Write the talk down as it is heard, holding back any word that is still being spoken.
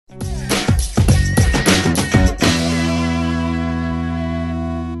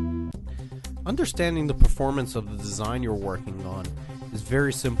Understanding the performance of the design you're working on is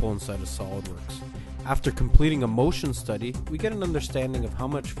very simple inside of SolidWorks. After completing a motion study, we get an understanding of how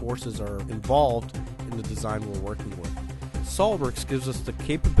much forces are involved in the design we're working with. SolidWorks gives us the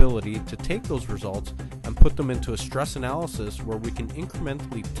capability to take those results and put them into a stress analysis where we can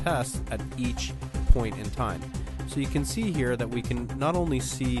incrementally test at each point in time. So you can see here that we can not only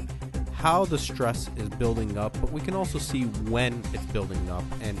see how the stress is building up, but we can also see when it's building up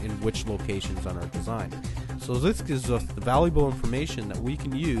and in which locations on our design. So this gives us the valuable information that we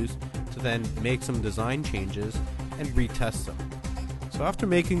can use to then make some design changes and retest them. So after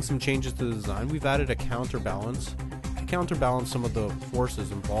making some changes to the design, we've added a counterbalance to counterbalance some of the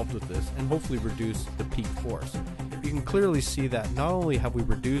forces involved with this and hopefully reduce the peak force. You can clearly see that not only have we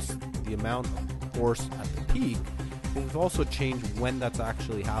reduced the amount of force at the peak, but we've also changed when that's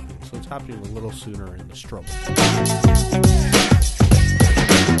actually happening, so it's happening a little sooner in the stroke.